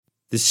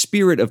The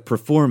spirit of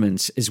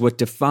performance is what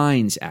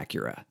defines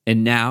Acura,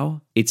 and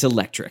now it's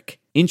electric.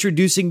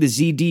 Introducing the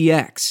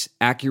ZDX,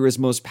 Acura's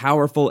most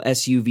powerful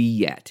SUV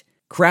yet.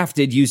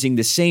 Crafted using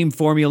the same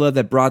formula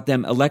that brought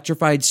them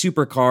electrified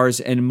supercars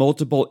and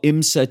multiple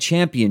IMSA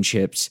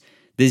championships,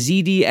 the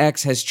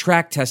ZDX has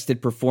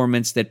track-tested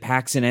performance that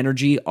packs an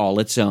energy all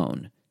its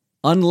own.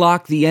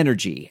 Unlock the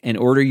energy and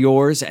order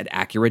yours at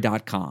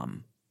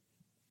Acura.com.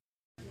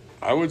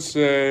 I would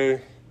say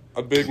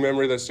a big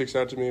memory that sticks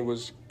out to me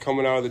was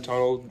coming out of the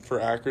tunnel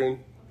for Akron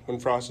when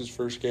Frost's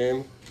first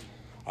game.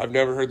 I've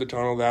never heard the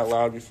tunnel that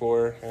loud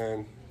before,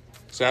 and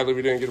sadly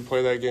we didn't get to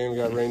play that game. We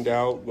got rained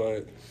out,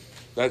 but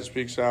that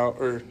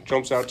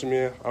jumps out to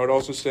me. I would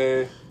also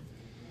say,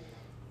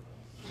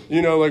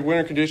 like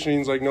winter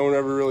conditioning, like no one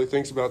ever really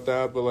thinks about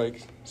that, but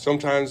like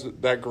sometimes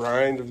that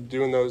grind of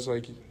doing those,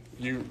 like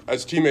you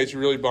as teammates, you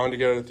really bond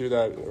together through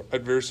that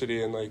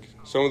adversity, and like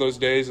some of those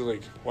days are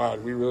like, wow,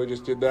 we really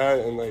just did that,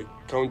 and like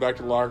coming back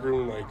to the locker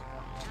room, like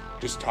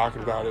just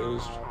talking about it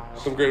was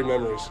some great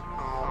memories.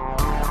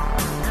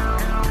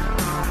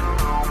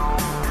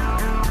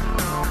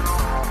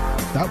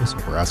 That was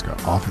Nebraska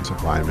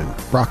offensive lineman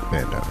Brock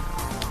Bando,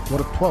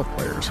 one of 12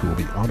 players who will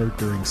be honored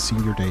during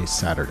Senior Day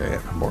Saturday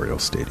at Memorial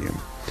Stadium,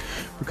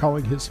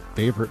 recalling his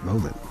favorite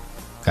moment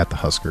at the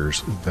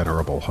Huskers'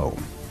 venerable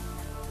home.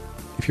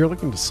 If you're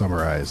looking to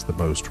summarize the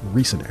most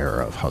recent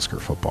era of Husker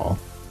football,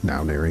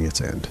 now nearing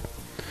its end,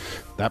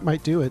 that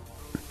might do it.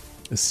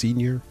 A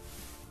senior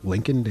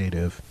Lincoln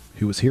native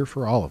who was here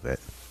for all of it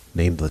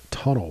named the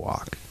Tunnel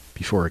Walk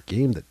before a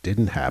game that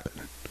didn't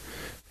happen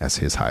as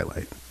his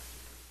highlight.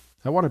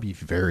 I want to be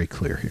very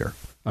clear here.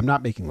 I'm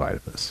not making light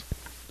of this.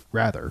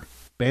 Rather,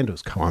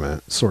 Bando's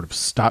comment sort of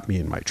stopped me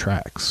in my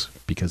tracks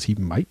because he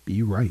might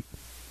be right.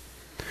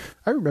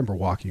 I remember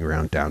walking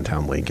around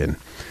downtown Lincoln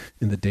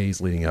in the days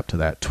leading up to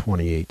that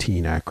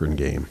 2018 Akron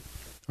game.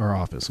 Our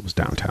office was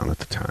downtown at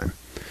the time,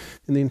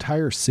 and the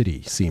entire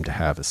city seemed to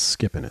have a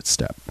skip in its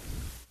step.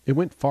 It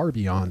went far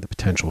beyond the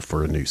potential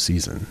for a new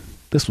season.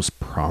 This was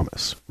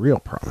promise, real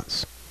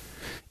promise.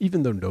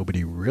 Even though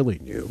nobody really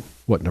knew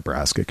what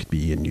Nebraska could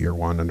be in year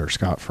one under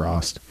Scott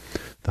Frost,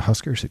 the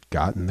Huskers had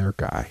gotten their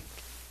guy.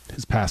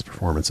 His past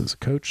performance as a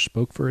coach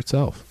spoke for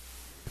itself.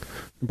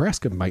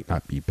 Nebraska might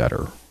not be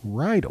better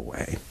right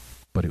away,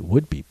 but it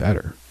would be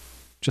better.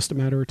 Just a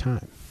matter of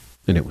time.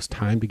 And it was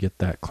time to get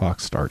that clock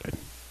started.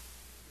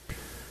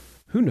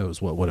 Who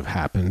knows what would have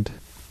happened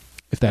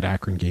if that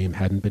Akron game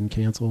hadn't been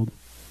canceled?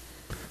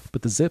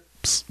 But the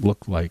Zips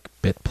looked like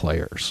bit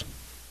players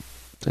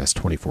as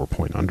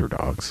 24-point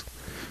underdogs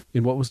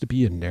in what was to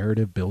be a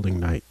narrative-building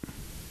night.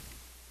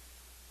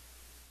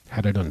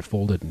 Had it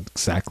unfolded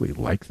exactly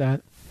like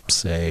that,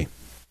 say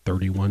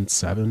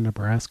 31-7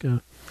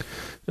 Nebraska,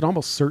 it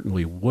almost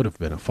certainly would have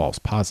been a false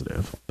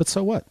positive. But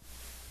so what?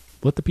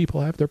 Let the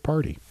people have their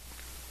party.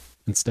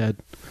 Instead,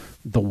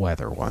 the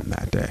weather won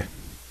that day.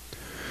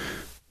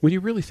 When you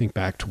really think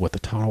back to what the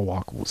Tunnel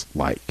Walk was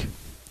like,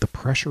 the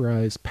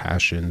pressurized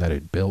passion that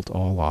had built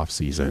all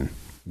off-season,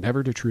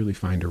 never to truly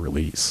find a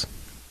release,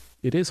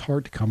 it is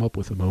hard to come up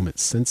with a moment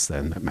since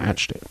then that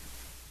matched it.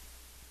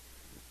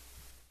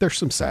 There's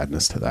some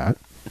sadness to that,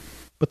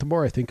 but the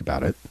more I think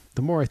about it,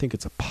 the more I think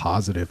it's a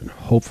positive and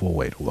hopeful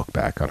way to look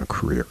back on a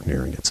career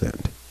nearing its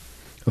end.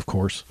 Of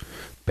course,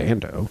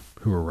 Bando,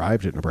 who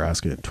arrived at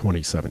Nebraska in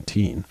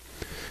 2017,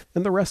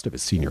 and the rest of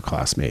his senior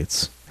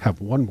classmates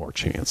have one more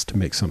chance to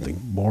make something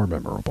more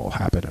memorable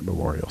happen at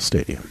Memorial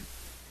Stadium.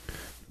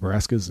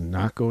 Nebraska's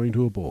not going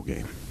to a bowl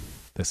game.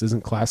 This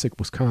isn't classic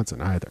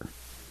Wisconsin either.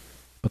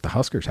 But the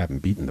Huskers haven't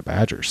beaten the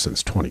Badgers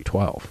since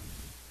 2012.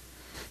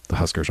 The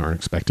Huskers aren't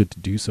expected to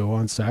do so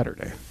on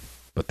Saturday,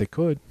 but they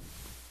could.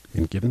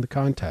 And given the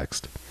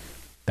context,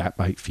 that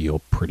might feel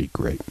pretty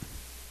great.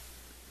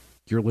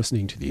 You're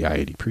listening to the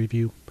I-80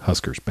 Preview,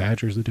 Huskers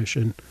Badgers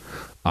edition.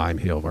 I'm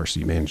Hail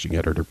Varsity Managing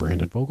Editor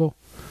Brandon Vogel.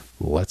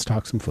 Let's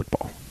talk some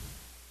football.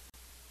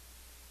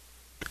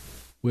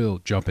 We'll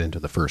jump into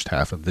the first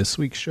half of this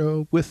week's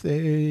show with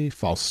a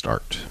false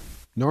start.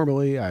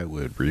 Normally, I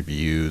would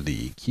review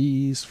the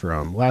keys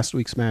from last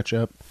week's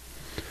matchup.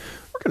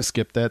 We're going to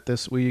skip that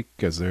this week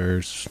because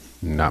there's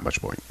not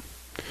much point.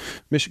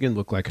 Michigan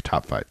looked like a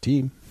top 5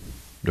 team.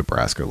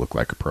 Nebraska looked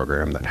like a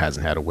program that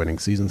hasn't had a winning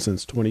season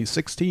since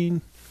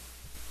 2016.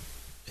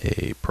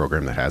 A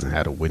program that hasn't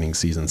had a winning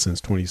season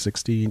since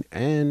 2016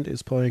 and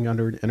is playing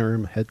under an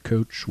interim head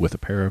coach with a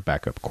pair of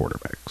backup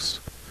quarterbacks.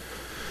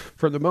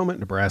 From the moment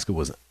Nebraska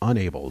was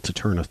unable to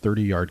turn a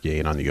 30-yard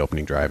gain on the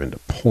opening drive into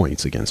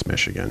points against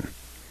Michigan,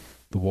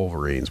 the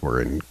Wolverines were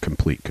in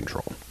complete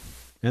control,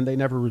 and they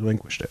never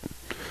relinquished it.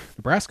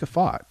 Nebraska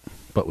fought,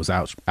 but was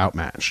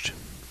outmatched,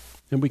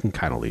 and we can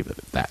kind of leave it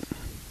at that.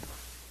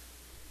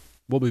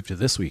 We'll move to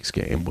this week's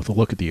game with a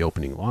look at the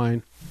opening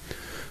line.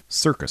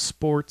 Circa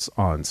Sports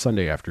on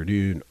Sunday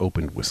afternoon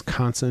opened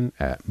Wisconsin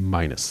at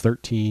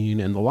 -13,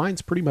 and the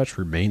lines pretty much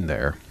remained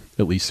there,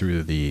 at least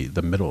through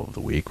the middle of the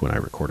week when I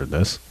recorded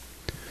this.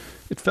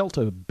 It felt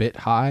a bit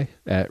high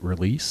at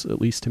release,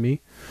 at least to me,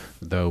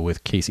 though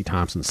with Casey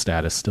Thompson's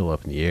status still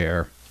up in the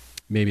air,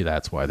 maybe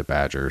that's why the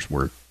Badgers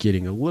were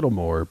getting a little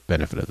more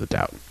benefit of the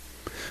doubt.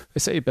 I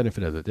say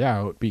benefit of the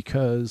doubt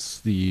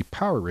because the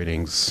power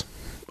ratings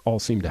all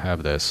seem to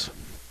have this.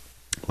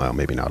 Well,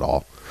 maybe not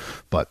all,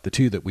 but the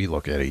two that we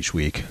look at each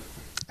week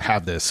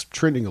have this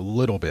trending a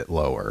little bit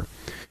lower.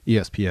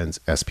 ESPN's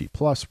SP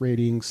Plus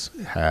ratings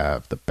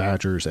have the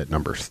Badgers at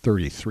number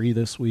 33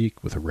 this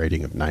week with a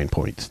rating of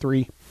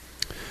 9.3.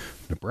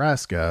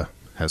 Nebraska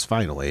has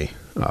finally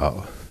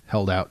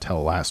held out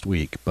till last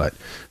week, but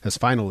has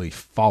finally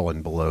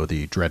fallen below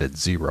the dreaded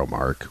 0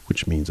 mark,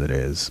 which means it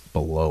is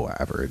below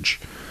average,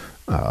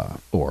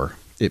 or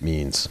it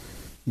means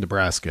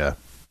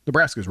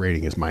Nebraska's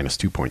rating is minus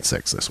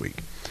 2.6 this week,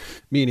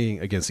 meaning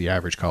against the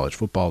average college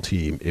football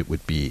team, it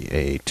would be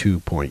a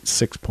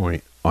 2.6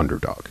 point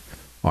underdog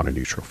on a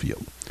neutral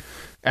field.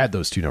 Add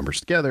those two numbers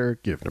together,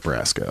 give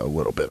Nebraska a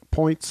little bit of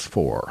points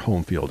for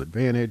home field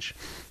advantage,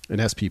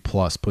 and SP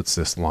Plus puts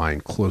this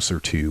line closer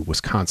to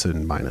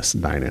Wisconsin minus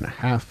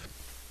 9.5.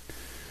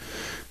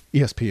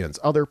 ESPN's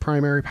other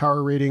primary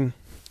power rating,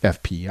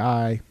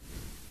 FPI,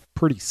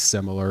 pretty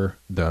similar,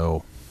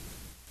 though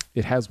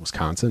it has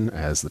Wisconsin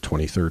as the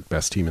 23rd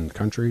best team in the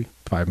country,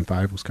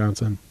 5-5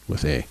 Wisconsin,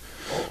 with a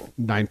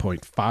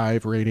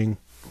 9.5 rating.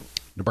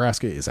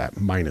 Nebraska is at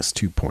minus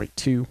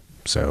 2.2,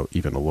 so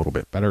even a little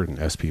bit better than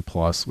SP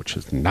Plus, which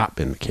has not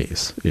been the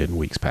case in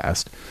weeks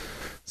past.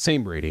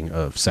 Same rating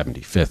of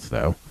 75th,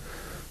 though.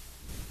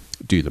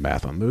 Do the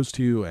math on those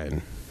two,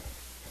 and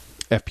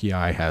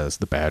FPI has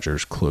the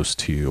Badgers close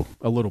to,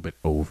 a little bit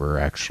over,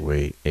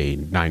 actually, a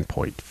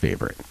 9-point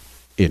favorite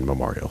in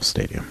Memorial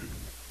Stadium.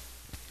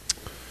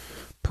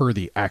 Per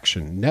the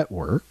Action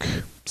Network,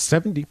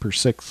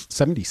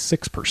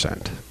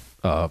 76%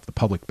 of the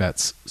public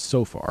bets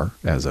so far,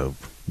 as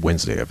of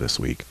Wednesday of this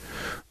week,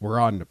 were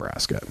on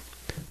Nebraska.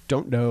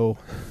 Don't know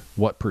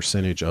what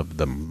percentage of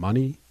the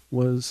money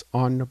was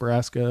on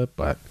Nebraska,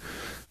 but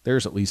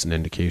there's at least an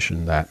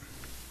indication that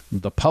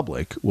the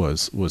public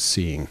was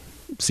seeing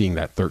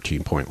that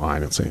 13-point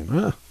line and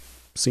saying,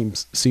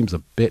 seems a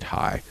bit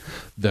high,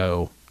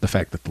 though the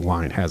fact that the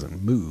line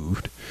hasn't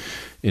moved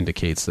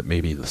indicates that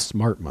maybe the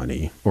smart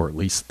money, or at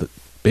least the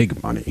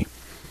big money,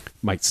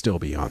 might still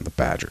be on the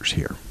Badgers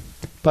here.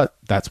 But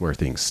that's where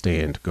things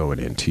stand going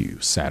into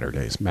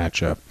Saturday's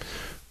matchup.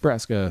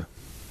 Nebraska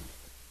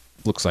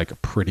looks like a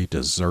pretty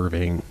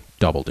deserving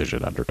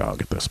double-digit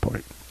underdog at this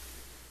point.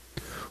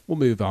 We'll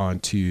move on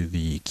to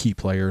the key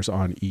players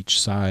on each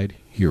side.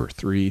 Here are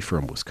three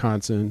from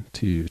Wisconsin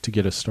to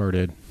get us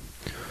started.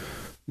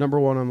 Number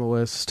one on the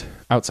list,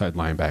 outside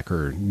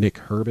linebacker Nick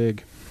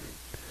Herbig.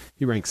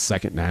 He ranks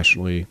second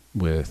nationally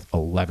with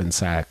 11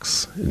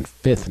 sacks and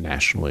fifth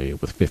nationally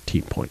with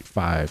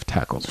 15.5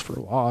 tackles for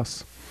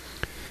loss.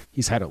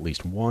 He's had at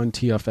least one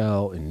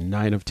TFL in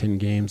 9 of 10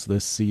 games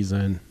this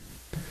season.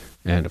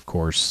 And of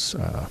course,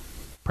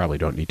 probably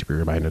don't need to be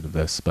reminded of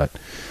this, but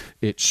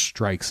it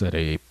strikes at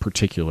a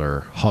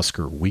particular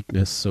Husker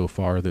weakness so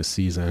far this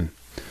season.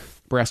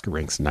 Nebraska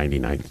ranks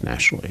 99th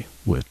nationally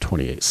with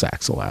 28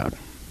 sacks allowed.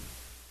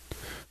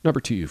 Number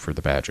two for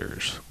the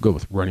Badgers, go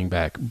with running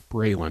back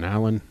Braylon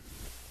Allen.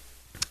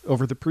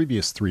 Over the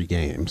previous 3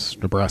 games,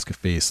 Nebraska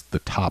faced the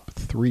top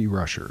 3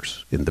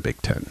 rushers in the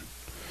Big Ten.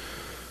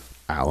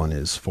 Allen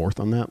is fourth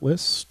on that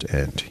list,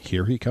 and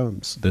here he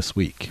comes this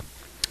week.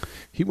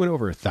 He went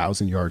over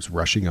 1,000 yards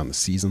rushing on the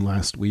season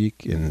last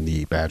week in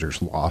the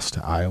Badgers' loss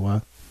to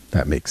Iowa.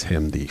 That makes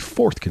him the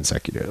 4th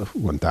consecutive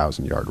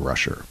 1,000-yard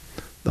rusher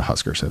the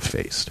Huskers have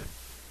faced.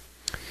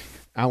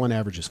 Allen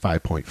averages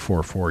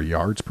 5.44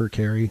 yards per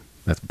carry.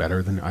 That's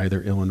better than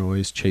either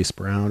Illinois' Chase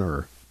Brown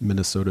or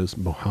Minnesota's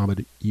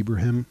Mohamed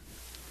Ibrahim.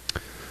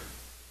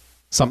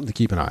 Something to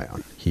keep an eye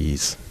on.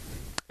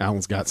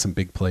 Allen's got some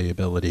big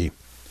playability,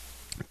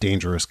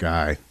 dangerous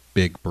guy,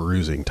 big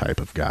bruising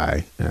type of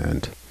guy,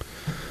 and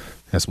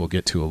as we'll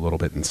get to a little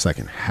bit in the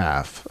second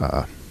half,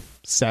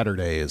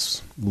 Saturday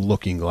is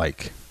looking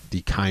like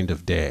the kind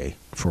of day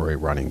for a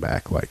running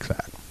back like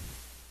that.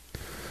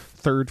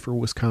 Third for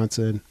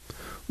Wisconsin,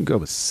 we'll go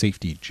with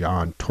safety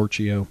John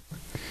Torchio.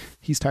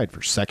 He's tied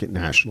for second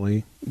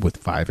nationally with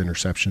 5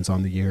 interceptions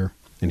on the year,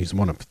 and he's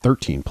one of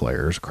 13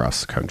 players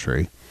across the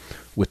country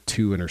with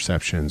 2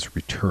 interceptions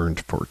returned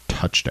for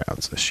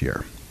touchdowns this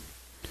year.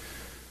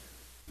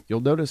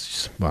 You'll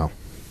notice, well,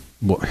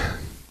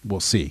 we'll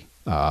see.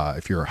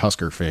 If you're a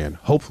Husker fan,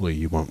 hopefully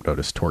you won't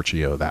notice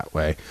Torchio that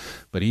way.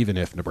 But even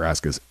if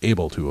Nebraska's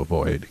able to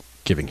avoid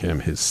giving him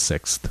his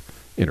 6th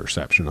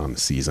interception on the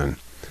season,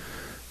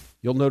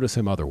 you'll notice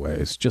him other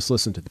ways. Just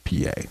listen to the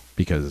PA,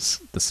 because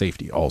the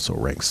safety also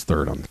ranks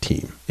 3rd on the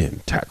team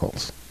in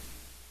tackles.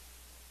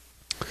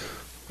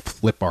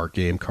 Flip our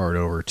game card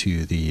over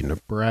to the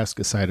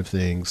Nebraska side of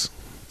things.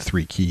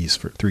 3 key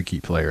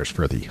players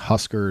for the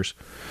Huskers.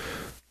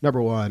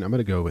 Number 1, I'm going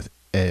to go with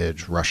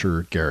edge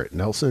rusher Garrett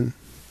Nelson.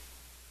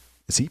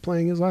 Is he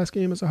playing his last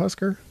game as a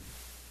Husker?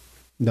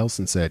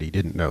 Nelson said he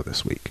didn't know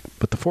this week,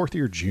 but the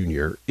 4th-year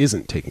junior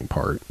isn't taking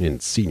part in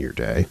senior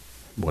day,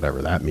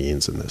 whatever that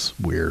means in this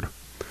weird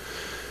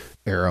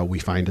era we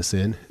find us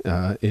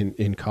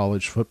in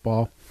college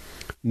football.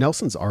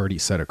 Nelson's already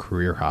set a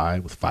career high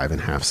with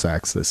 5.5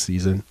 sacks this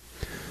season.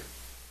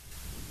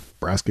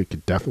 Nebraska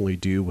could definitely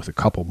do with a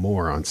couple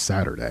more on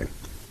Saturday.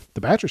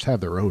 The Badgers have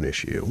their own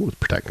issue with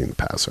protecting the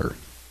passer,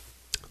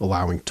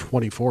 allowing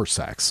 24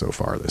 sacks so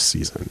far this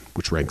season,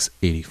 which ranks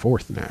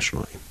 84th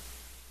nationally.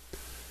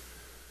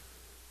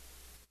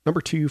 Number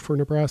 2 for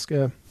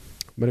Nebraska,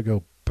 I'm going to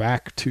go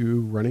back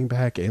to running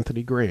back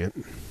Anthony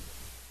Grant.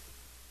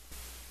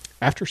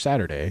 After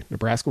Saturday,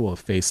 Nebraska will have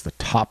faced the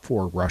top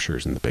 4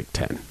 rushers in the Big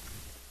Ten.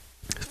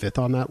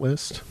 5th on that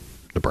list,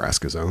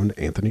 Nebraska's own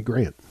Anthony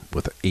Grant,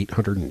 with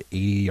 880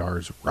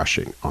 yards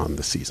rushing on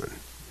the season.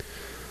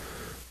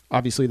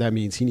 Obviously, that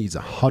means he needs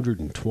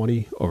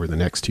 120 over the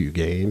next 2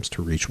 games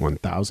to reach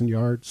 1,000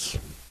 yards,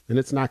 and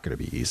it's not going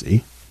to be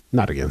easy.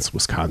 Not against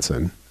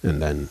Wisconsin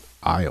and then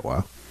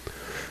Iowa.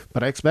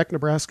 But I expect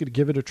Nebraska to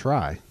give it a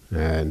try,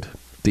 and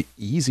the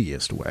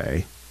easiest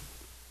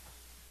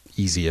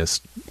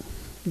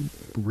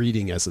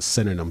reading as a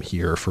synonym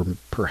here for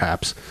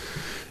perhaps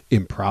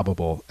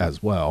improbable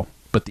as well,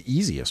 but the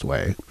easiest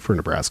way for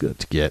Nebraska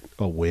to get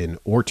a win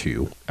or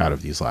 2 out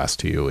of these last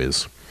 2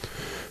 is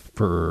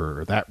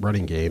for that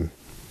running game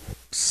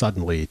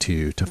suddenly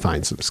to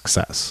find some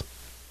success.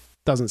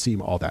 Doesn't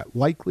seem all that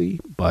likely,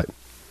 but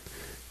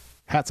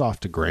hats off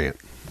to Grant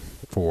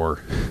for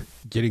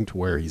getting to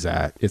where he's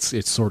at.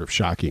 It's sort of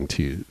shocking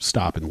to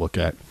stop and look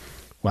at,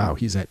 wow,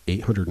 he's at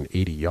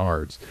 880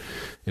 yards,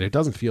 and it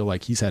doesn't feel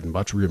like he's had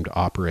much room to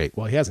operate.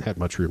 Well, he hasn't had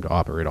much room to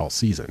operate all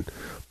season,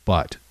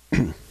 but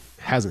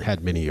hasn't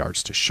had many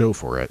yards to show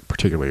for it,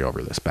 particularly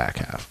over this back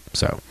half.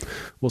 So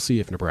we'll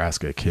see if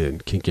Nebraska can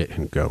get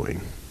him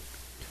going.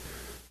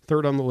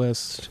 3rd on the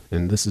list,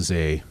 and this is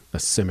a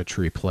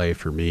symmetry play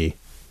for me.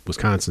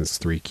 Wisconsin's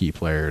 3 key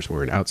players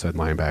were an outside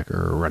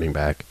linebacker, a running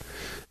back,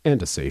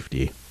 and a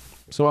safety.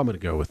 So I'm going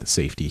to go with the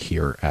safety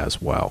here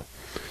as well.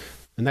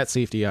 And that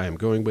safety I am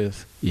going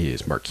with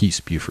is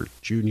Marquise Buford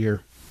Jr.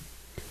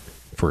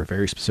 for a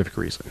very specific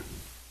reason.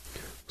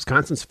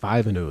 Wisconsin's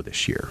 5-0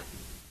 this year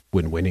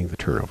when winning the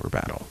turnover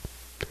battle.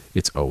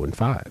 It's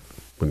 0-5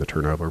 when the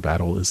turnover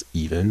battle is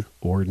even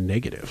or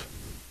negative.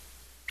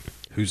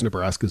 Who's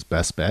Nebraska's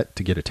best bet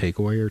to get a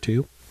takeaway or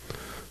 2?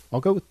 I'll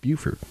go with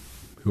Buford,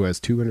 who has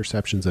 2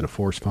 interceptions and a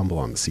forced fumble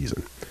on the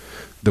season.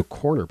 The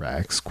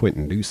cornerbacks,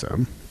 Quentin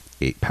Newsome,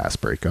 8 pass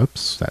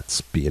breakups,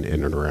 that's being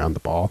in and around the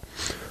ball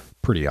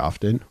pretty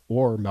often,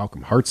 or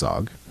Malcolm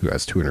Hartzog, who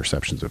has 2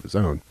 interceptions of his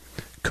own,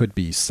 could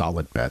be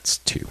solid bets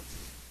too.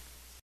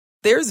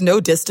 There's no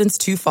distance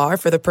too far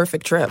for the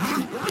perfect trip.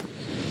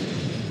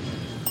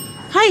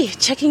 Hi,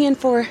 checking in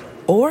for...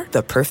 Or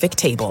the perfect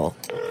table.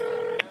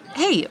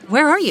 Hey,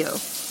 where are you?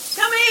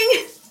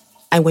 Coming!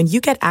 And when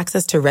you get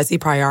access to Resi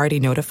Priority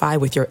Notify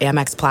with your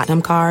Amex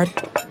Platinum card...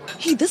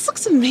 Hey, this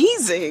looks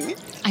amazing!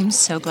 I'm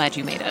so glad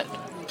you made it.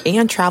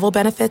 And travel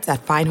benefits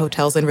at fine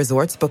hotels and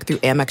resorts booked through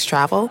Amex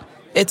Travel,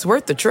 it's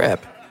worth the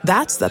trip.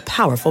 That's the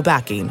powerful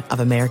backing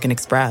of American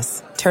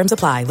Express. Terms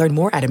apply. Learn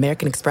more at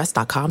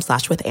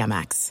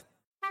americanexpress.com/withAmex.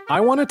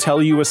 I want to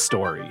tell you a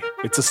story.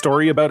 It's a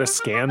story about a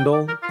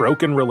scandal,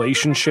 broken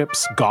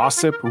relationships,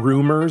 gossip,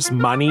 rumors,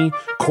 money,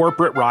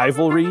 corporate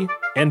rivalry,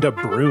 and a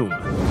broom.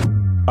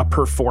 A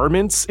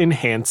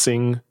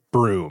performance-enhancing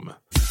broom.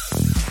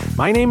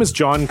 My name is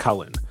John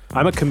Cullen.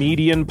 I'm a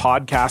comedian,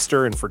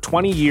 podcaster, and for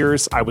 20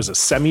 years, I was a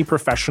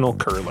semi-professional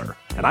curler.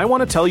 And I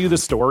want to tell you the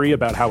story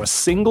about how a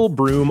single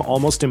broom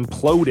almost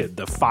imploded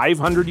the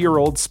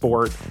 500-year-old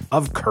sport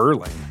of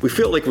curling. We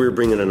felt like we were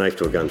bringing a knife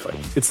to a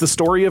gunfight. It's the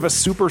story of a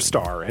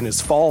superstar and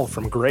his fall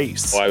from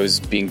grace. I was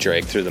being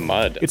dragged through the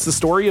mud. It's the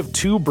story of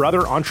 2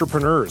 brother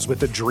entrepreneurs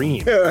with a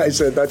dream. I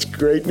said, that's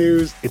great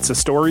news. It's a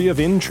story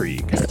of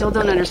intrigue. I still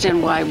don't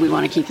understand why we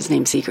want to keep his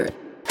name secret.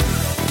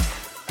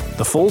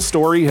 The full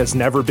story has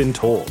never been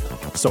told,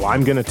 so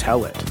I'm going to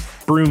tell it.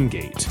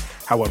 Broomgate,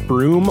 how a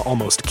broom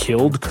almost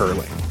killed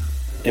curling.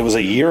 It was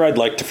a year I'd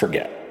like to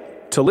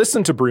forget. To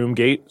listen to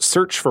Broomgate,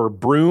 search for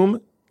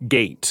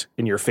Broomgate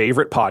in your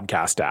favorite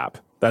podcast app.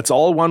 That's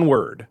all one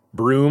word,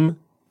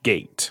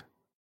 Broomgate.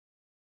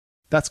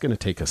 That's going to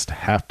take us to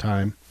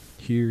halftime.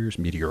 Here's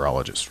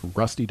meteorologist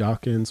Rusty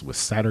Dawkins with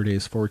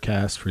Saturday's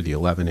forecast for the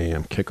 11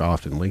 a.m.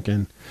 kickoff in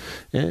Lincoln.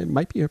 And it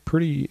might be a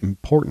pretty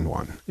important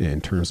one in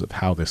terms of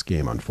how this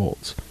game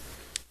unfolds.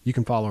 You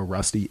can follow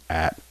Rusty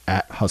at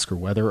Husker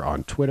Weather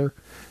on Twitter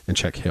and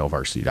check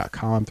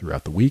HailVarsity.com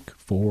throughout the week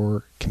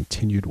for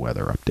continued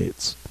weather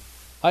updates.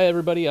 Hi,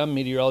 everybody. I'm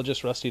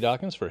meteorologist Rusty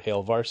Dawkins for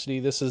Hail Varsity.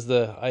 This is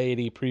the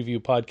I-80 Preview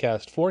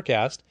Podcast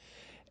forecast.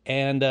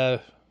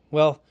 And,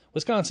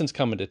 Wisconsin's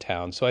coming to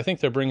town, so I think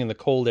they're bringing the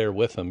cold air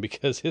with them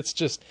because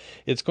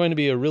it's going to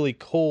be a really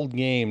cold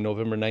game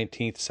November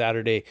 19th,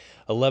 Saturday,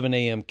 11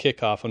 a.m.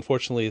 kickoff.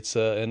 Unfortunately, it's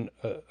a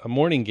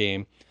morning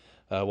game,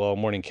 a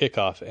morning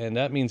kickoff, and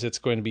that means it's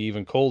going to be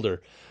even colder.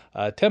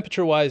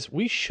 Temperature-wise,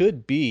 we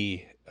should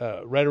be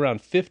right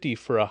around 50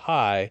 for a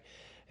high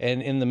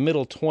and in the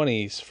middle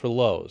 20s for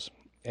lows.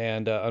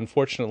 And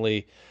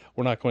unfortunately,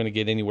 we're not going to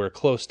get anywhere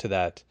close to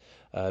that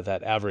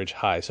that average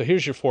high. So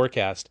here's your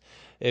forecast.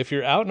 If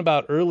you're out and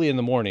about early in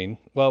the morning,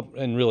 well,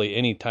 and really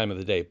any time of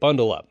the day,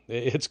 bundle up.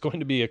 It's going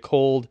to be a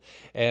cold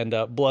and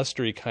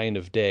blustery kind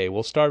of day.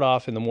 We'll start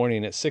off in the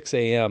morning at 6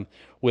 a.m.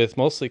 with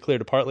mostly clear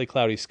to partly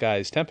cloudy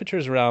skies.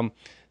 Temperatures around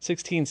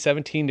 16,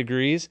 17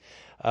 degrees.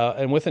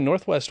 And with a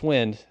northwest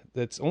wind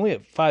that's only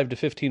at 5 to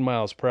 15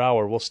 miles per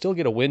hour, we'll still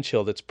get a wind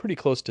chill that's pretty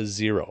close to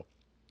zero.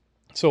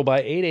 So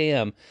by 8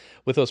 a.m.,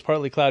 with those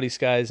partly cloudy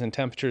skies and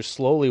temperatures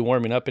slowly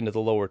warming up into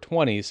the lower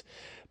 20s,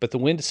 but the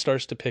wind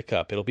starts to pick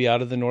up. It'll be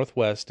out of the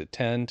northwest at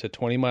 10 to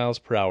 20 miles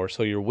per hour.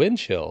 So your wind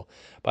chill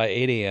by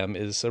 8 a.m.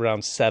 is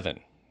around 7,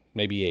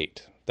 maybe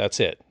 8. That's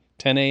it.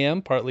 10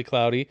 a.m., partly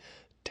cloudy,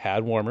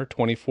 tad warmer,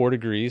 24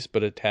 degrees,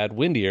 but a tad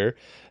windier.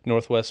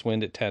 Northwest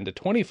wind at 10 to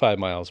 25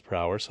 miles per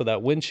hour. So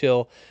that wind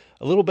chill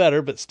a little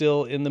better, but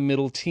still in the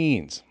middle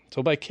teens.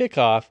 So by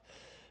kickoff,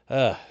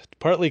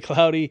 partly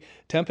cloudy,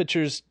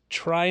 temperatures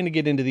trying to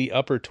get into the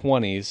upper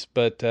 20s,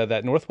 but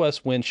that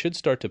northwest wind should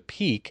start to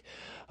peak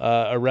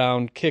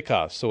around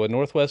kickoff. So a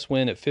northwest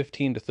wind at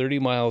 15 to 30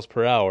 miles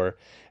per hour,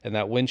 and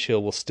that wind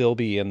chill will still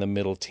be in the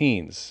middle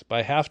teens.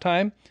 By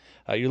halftime,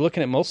 you're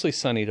looking at mostly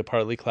sunny to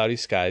partly cloudy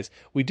skies.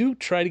 We do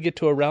try to get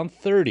to around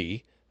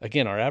 30.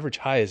 Again, our average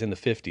high is in the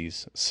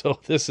 50s, so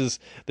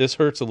this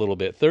hurts a little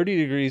bit. 30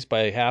 degrees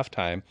by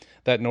halftime.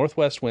 That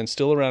northwest wind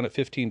still around at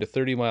 15 to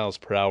 30 miles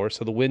per hour,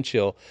 so the wind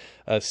chill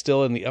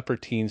still in the upper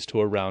teens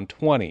to around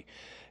 20.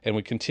 And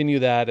we continue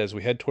that as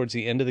we head towards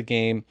the end of the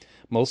game.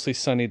 Mostly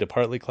sunny to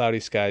partly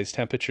cloudy skies.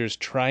 Temperatures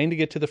trying to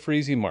get to the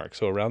freezing mark,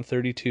 so around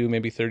 32,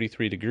 maybe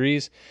 33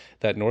 degrees.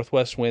 That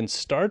northwest wind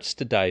starts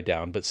to die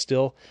down, but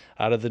still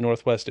out of the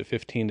northwest at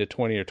 15 to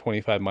 20 or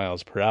 25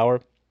 miles per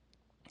hour.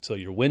 So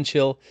your wind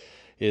chill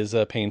is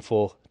a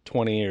painful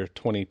 20 or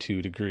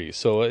 22 degrees.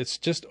 So it's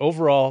just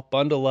overall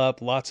bundle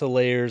up, lots of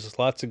layers,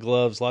 lots of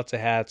gloves, lots of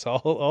hats,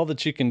 all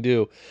that you can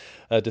do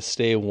to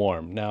stay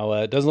warm. Now,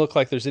 it doesn't look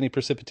like there's any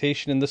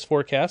precipitation in this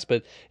forecast,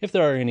 but if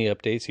there are any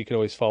updates, you can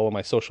always follow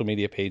my social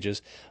media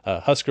pages,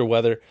 Husker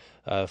Weather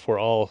for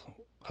all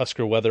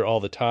Husker weather all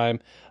the time.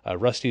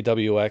 Rusty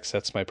WX,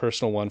 that's my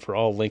personal one for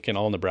all Lincoln,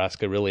 all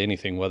Nebraska, really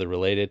anything weather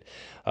related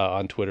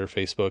on Twitter,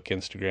 Facebook,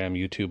 Instagram,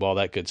 YouTube, all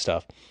that good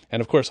stuff. And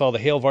of course, all the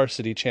Hail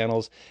Varsity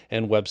channels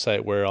and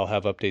website where I'll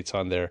have updates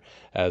on there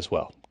as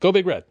well. Go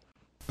Big Red.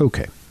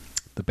 Okay,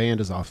 the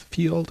band is off the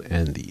field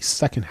and the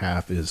second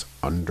half is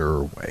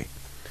underway.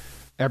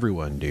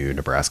 Everyone knew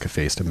Nebraska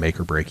faced a make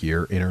or break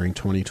year entering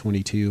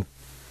 2022,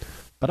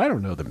 but I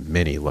don't know that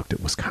many looked at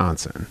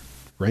Wisconsin,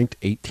 ranked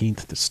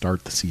 18th to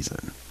start the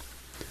season,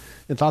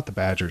 and thought the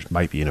Badgers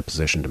might be in a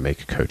position to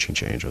make a coaching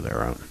change of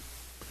their own.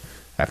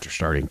 After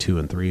starting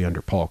 2-3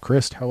 under Paul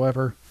Chryst,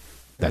 however,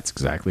 that's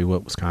exactly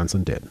what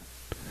Wisconsin did.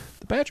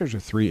 The Badgers are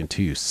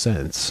 3-2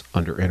 since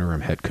under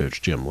interim head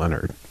coach Jim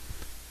Leonhard.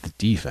 The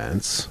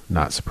defense,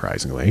 not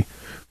surprisingly,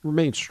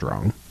 remained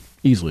strong,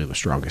 easily the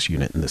strongest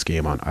unit in this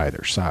game on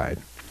either side,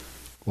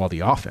 while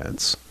the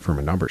offense, from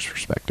a numbers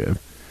perspective,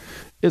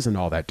 isn't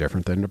all that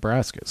different than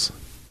Nebraska's.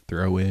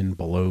 Throw in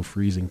below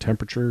freezing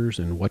temperatures,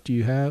 and what do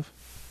you have?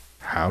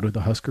 How did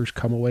the Huskers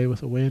come away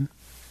with a win?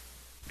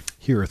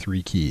 Here are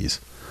 3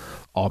 keys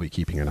I'll be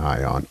keeping an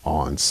eye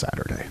on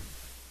Saturday.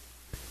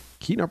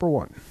 Key number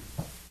 1,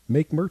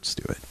 make Mertz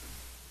do it.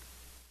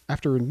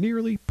 After a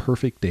nearly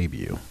perfect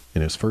debut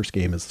in his first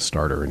game as a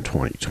starter in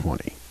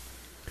 2020,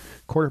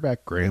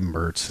 quarterback Graham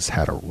Mertz has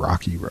had a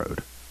rocky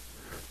road.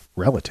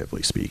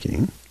 Relatively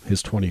speaking,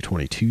 his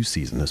 2022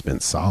 season has been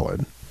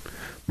solid.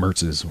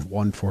 Mertz's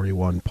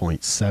 141.7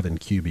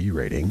 QB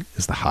rating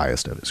is the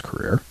highest of his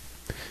career.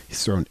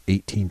 He's thrown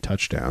 18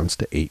 touchdowns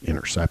to 8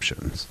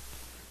 interceptions.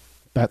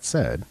 That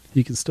said,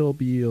 he can still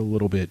be a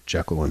little bit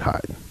Jekyll and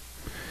Hyde.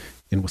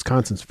 In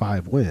Wisconsin's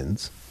 5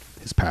 wins,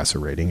 his passer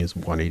rating is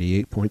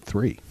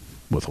 188.3,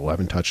 with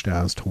 11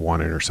 touchdowns to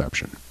 1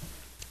 interception.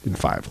 In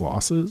 5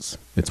 losses,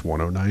 it's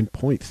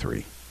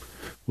 109.3,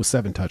 with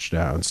 7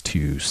 touchdowns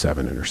to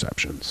 7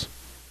 interceptions.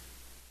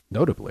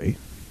 Notably,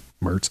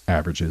 Mertz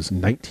averages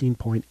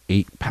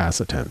 19.8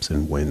 pass attempts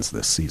in wins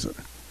this season.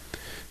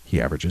 He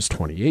averages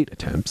 28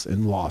 attempts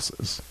in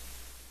losses.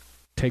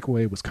 Take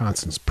away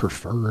Wisconsin's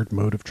preferred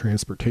mode of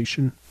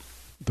transportation,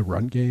 the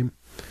run game,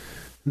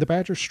 and the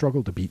Badgers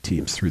struggle to beat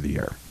teams through the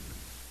air.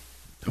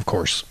 Of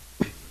course,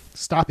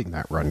 stopping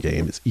that run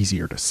game is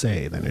easier to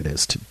say than it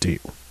is to do.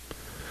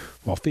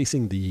 While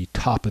facing the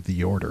top of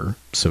the order,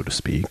 so to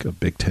speak, of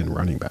Big Ten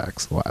running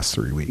backs the last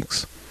 3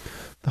 weeks,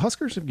 the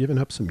Huskers have given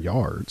up some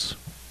yards,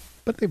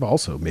 but they've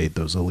also made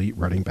those elite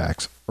running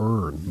backs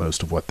earn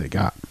most of what they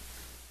got.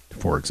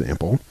 For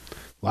example,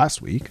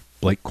 last week,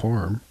 Blake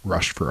Corum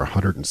rushed for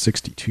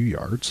 162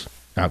 yards,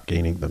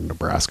 outgaining the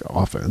Nebraska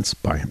offense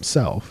by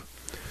himself,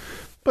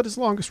 but his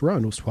longest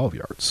run was 12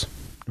 yards.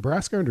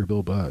 Nebraska under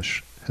Bill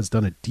Busch has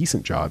done a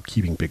decent job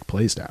keeping big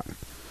plays down.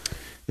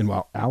 And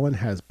while Allen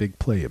has big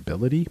play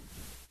ability,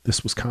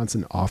 this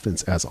Wisconsin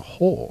offense as a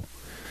whole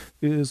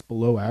is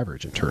below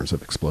average in terms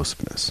of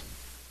explosiveness.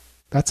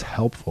 That's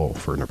helpful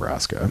for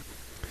Nebraska,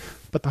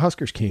 but the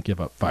Huskers can't give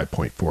up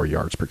 5.4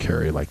 yards per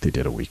carry like they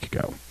did a week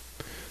ago.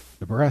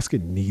 Nebraska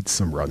needs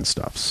some run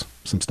stuffs,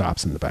 some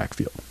stops in the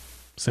backfield,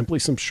 simply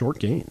some short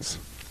gains.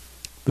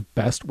 The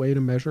best way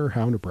to measure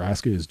how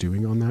Nebraska is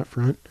doing on that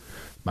front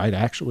might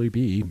actually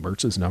be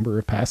Mertz's number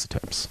of pass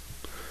attempts.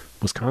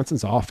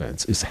 Wisconsin's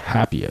offense is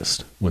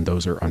happiest when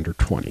those are under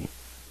 20.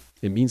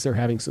 It means they're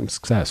having some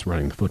success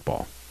running the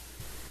football.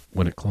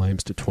 When it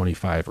climbs to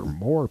 25 or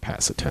more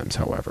pass attempts,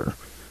 however,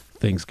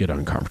 things get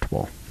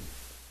uncomfortable.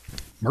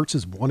 Mertz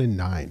is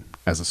 1-9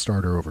 as a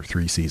starter over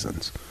 3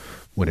 seasons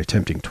when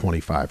attempting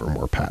 25 or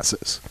more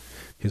passes.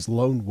 His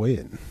lone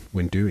win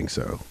when doing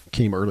so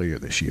came earlier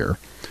this year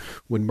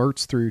when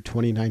Mertz threw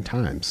 29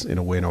 times in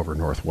a win over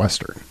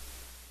Northwestern.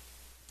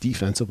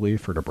 Defensively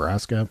for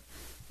Nebraska,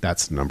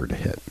 that's the number to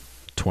hit,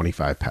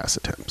 25 pass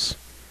attempts.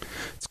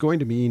 It's going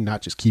to mean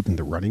not just keeping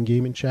the running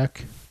game in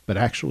check, but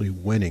actually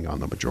winning on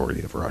the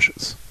majority of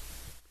rushes.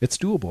 It's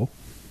doable.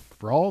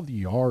 For all of the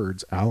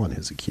yards Allen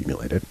has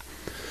accumulated,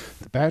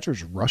 the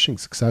Badgers' rushing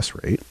success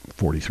rate,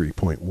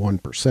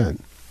 43.1%,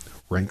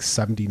 ranks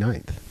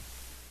 79th.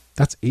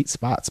 That's 8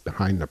 spots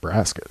behind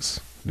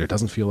Nebraska's. And it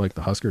doesn't feel like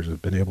the Huskers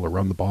have been able to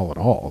run the ball at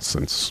all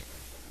since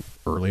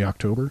early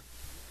October.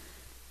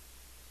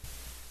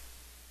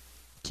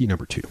 Key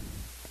number 2,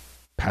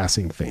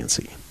 passing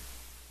fancy.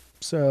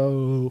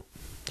 So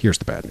here's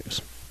the bad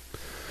news.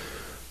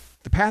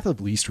 The path of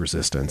least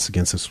resistance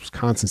against this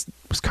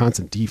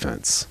Wisconsin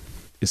defense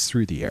is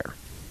through the air.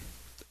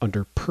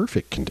 Under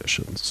perfect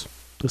conditions,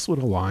 this would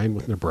align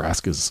with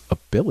Nebraska's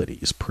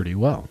abilities pretty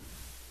well.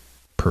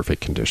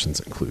 Perfect conditions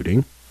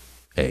including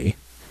A,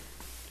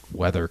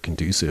 weather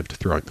conducive to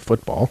throwing the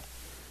football.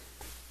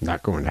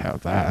 Not going to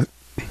have that.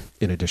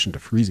 In addition to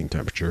freezing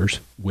temperatures,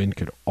 wind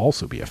could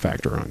also be a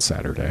factor on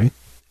Saturday.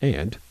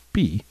 And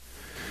B,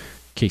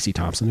 Casey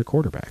Thompson at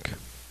quarterback.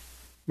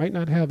 Might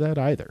not have that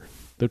either,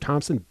 though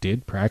Thompson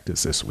did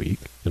practice this week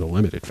in a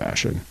limited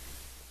fashion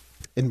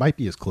and might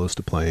be as close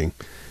to playing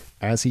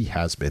as he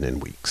has been in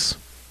weeks.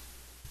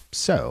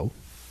 So,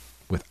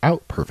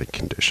 without perfect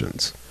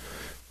conditions,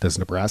 does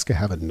Nebraska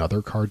have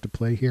another card to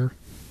play here?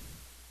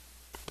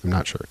 I'm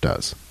not sure it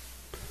does.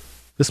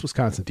 This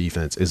Wisconsin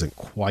defense isn't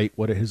quite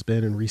what it has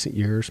been in recent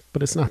years,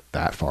 but it's not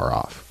that far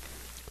off.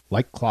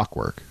 Like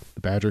clockwork,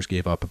 the Badgers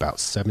gave up about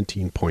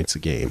 17 points a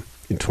game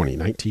in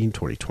 2019,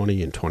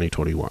 2020, and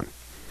 2021.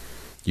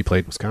 You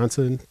played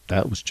Wisconsin,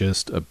 that was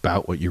just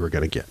about what you were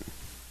going to get.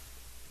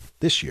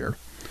 This year,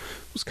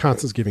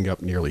 Wisconsin's giving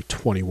up nearly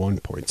 21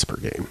 points per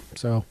game,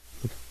 so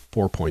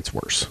 4 points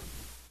worse.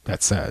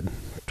 That said,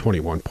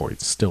 21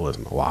 points still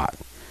isn't a lot.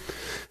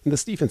 And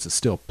this defense is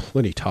still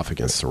plenty tough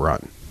against the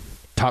run.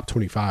 Top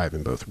 25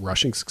 in both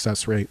rushing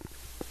success rate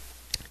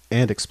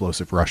and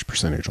explosive rush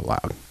percentage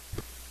allowed.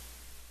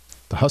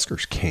 The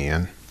Huskers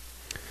can,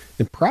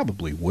 and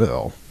probably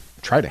will,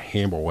 try to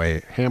hammer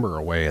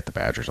away at the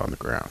Badgers on the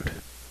ground.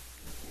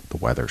 The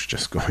weather's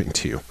just going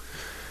to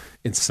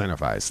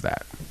incentivize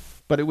that.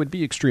 But it would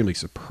be extremely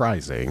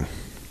surprising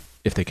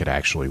if they could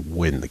actually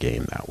win the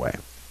game that way.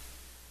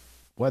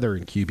 Weather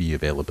and QB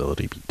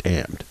availability be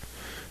damned.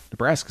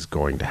 Nebraska's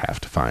going to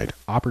have to find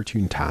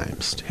opportune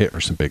times to hit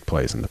for some big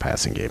plays in the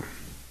passing game.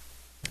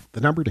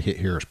 The number to hit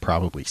here is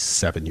probably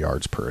 7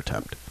 yards per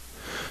attempt.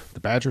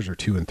 The Badgers are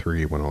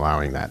 2-3 when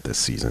allowing that this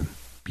season,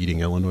 beating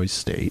Illinois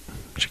State,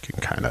 which you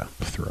can kind of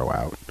throw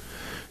out,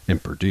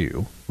 and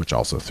Purdue, which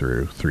also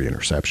threw 3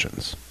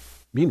 interceptions.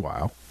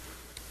 Meanwhile,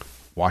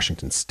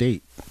 Washington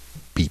State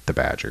beat the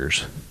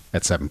Badgers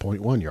at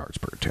 7.1 yards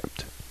per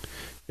attempt.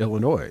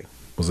 Illinois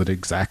was at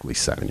exactly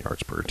 7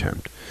 yards per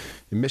attempt.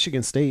 And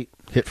Michigan State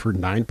hit for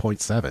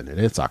 9.7 in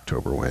its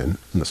October win,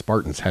 and the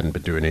Spartans hadn't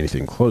been doing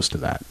anything close to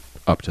that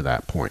up to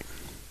that point.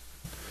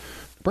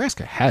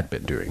 Nebraska had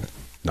been doing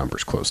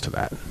numbers close to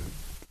that.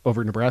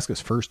 Over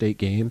Nebraska's first 8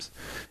 games,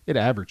 it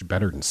averaged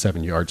better than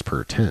 7 yards per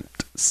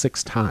attempt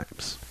 6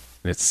 times,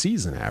 and its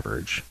season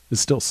average is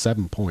still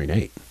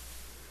 7.8.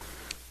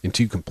 In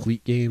 2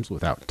 complete games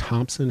without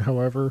Thompson,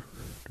 however,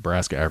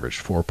 Nebraska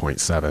averaged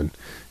 4.7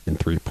 and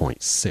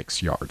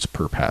 3.6 yards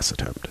per pass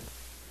attempt.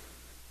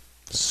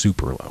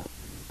 Super low.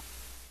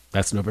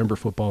 That's November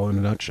football in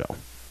a nutshell.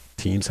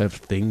 Teams have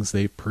things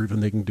they've proven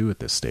they can do at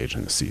this stage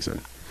in the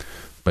season.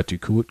 But do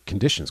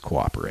conditions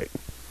cooperate?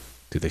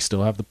 Do they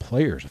still have the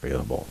players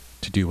available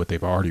to do what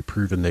they've already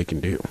proven they can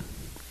do?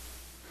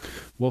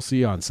 We'll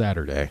see on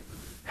Saturday,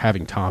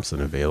 having Thompson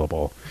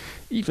available,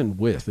 even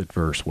with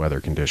adverse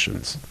weather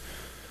conditions,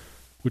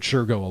 would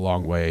sure go a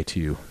long way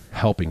to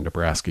helping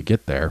Nebraska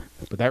get there,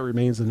 but that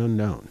remains an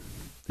unknown.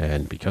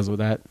 And because of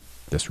that,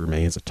 this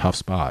remains a tough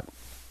spot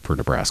for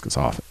Nebraska's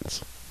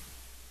offense.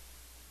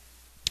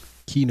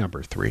 Key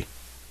number 3,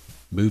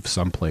 move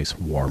someplace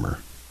warmer.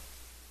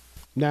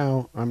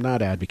 Now, I'm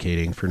not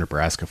advocating for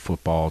Nebraska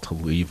football to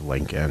leave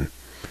Lincoln,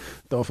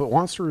 though if it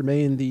wants to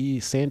remain the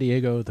San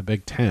Diego, the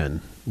Big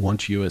Ten,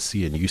 once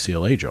USC and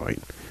UCLA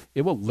join,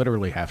 it will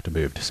literally have to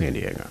move to San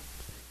Diego.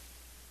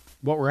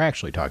 What we're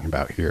actually talking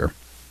about here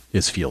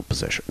is field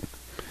position.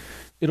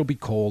 It'll be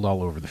cold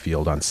all over the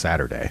field on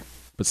Saturday,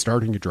 but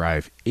starting to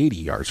drive 80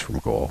 yards from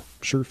goal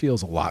sure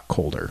feels a lot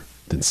colder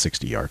than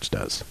 60 yards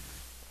does.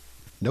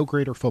 No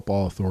greater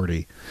football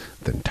authority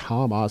than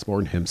Tom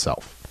Osborne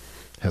himself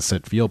has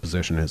said field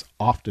position is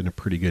often a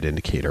pretty good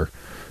indicator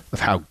of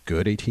how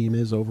good a team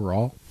is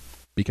overall,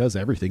 because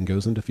everything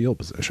goes into field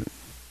position.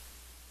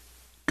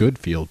 Good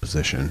field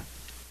position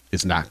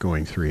is not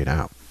going 3 and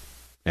out,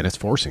 and it's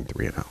forcing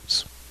 3 and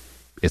outs.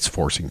 It's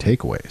forcing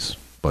takeaways,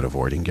 but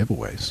avoiding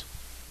giveaways.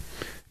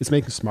 It's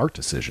making smart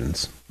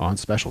decisions on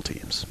special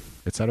teams,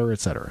 etc.,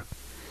 etc.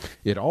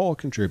 It all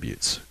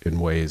contributes in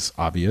ways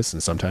obvious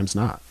and sometimes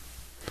not.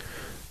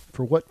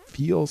 For what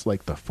feels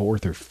like the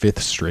 4th or 5th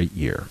straight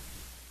year,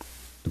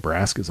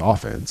 Nebraska's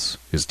offense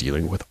is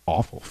dealing with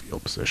awful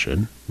field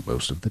position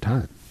most of the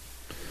time.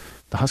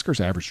 The Huskers'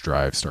 average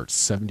drive starts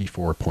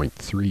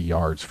 74.3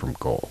 yards from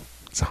goal.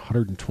 It's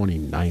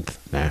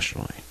 129th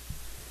nationally.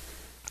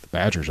 The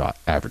Badgers'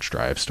 average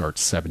drive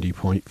starts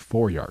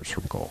 70.4 yards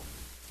from goal,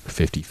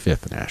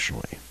 55th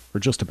nationally, or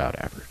just about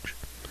average.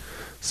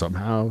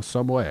 Somehow,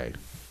 some way,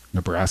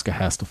 Nebraska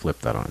has to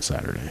flip that on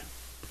Saturday.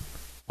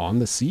 On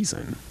the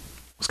season,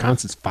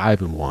 Wisconsin's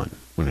 5-1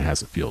 when it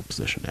has a field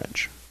position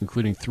edge,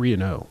 including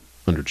 3-0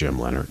 under Jim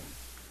Leonhard.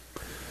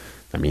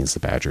 That means the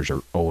Badgers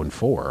are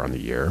 0-4 on the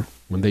year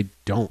when they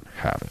don't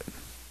have it.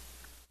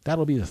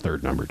 That'll be the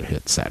third number to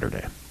hit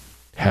Saturday.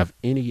 Have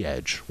any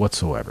edge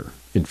whatsoever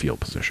in field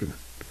position.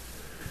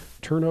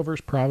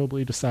 Turnovers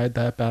probably decide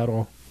that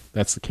battle.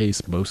 That's the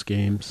case most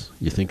games.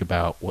 You think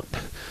about what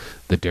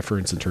the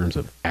difference in terms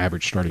of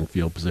average starting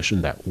field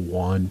position that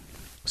one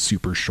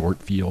super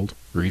short field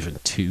or even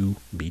 2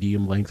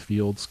 medium length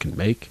fields can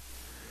make.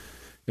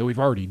 And we've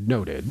already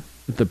noted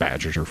that the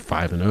Badgers are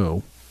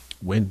 5-0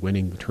 when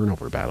winning the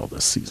turnover battle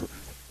this season.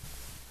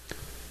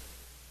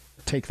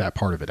 Take that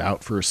part of it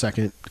out for a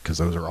second, because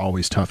those are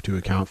always tough to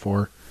account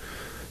for.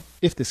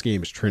 If this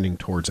game is trending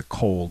towards a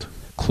cold,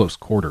 close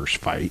quarters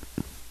fight,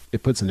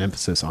 it puts an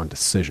emphasis on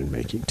decision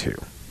making too.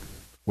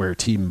 Where a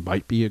team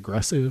might be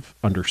aggressive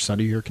under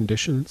sunnier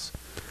conditions,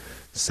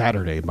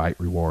 Saturday might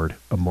reward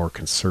a more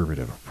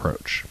conservative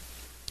approach.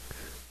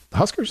 The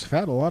Huskers have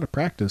had a lot of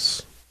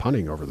practice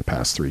punting over the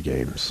past 3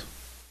 games.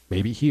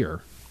 Maybe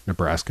here,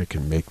 Nebraska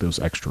can make those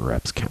extra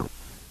reps count.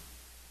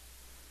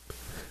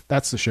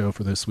 That's the show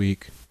for this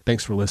week.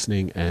 Thanks for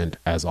listening, and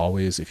as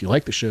always, if you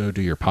like the show,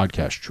 do your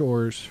podcast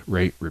chores,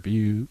 rate,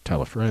 review,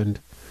 tell a friend.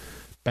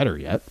 Better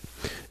yet,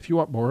 if you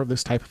want more of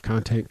this type of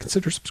content,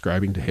 consider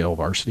subscribing to Hail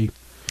Varsity.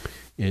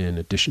 In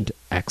addition to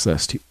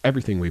access to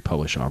everything we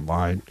publish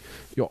online,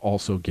 you'll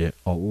also get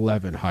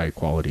 11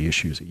 high-quality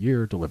issues a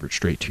year delivered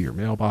straight to your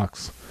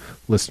mailbox.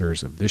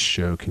 Listeners of this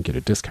show can get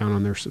a discount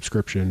on their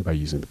subscription by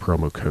using the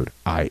promo code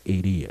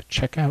I80 at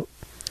checkout.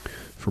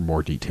 For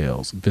more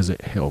details, visit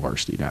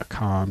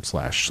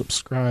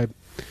hailvarsity.com/subscribe.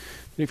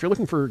 And if you're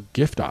looking for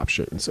gift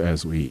options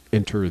as we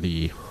enter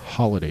the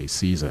holiday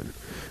season,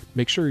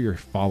 make sure you're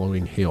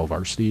following Hail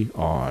Varsity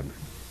on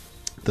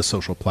the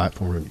social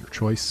platform of your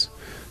choice,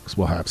 because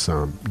we'll have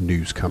some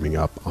news coming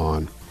up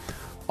on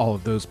all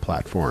of those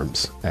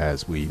platforms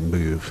as we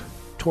move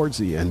towards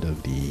the end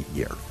of the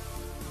year.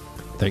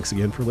 Thanks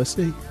again for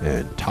listening,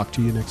 and talk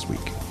to you next week.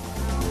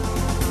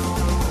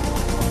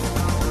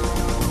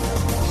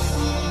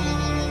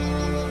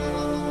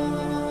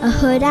 A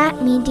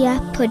Huda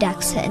Media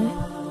Production.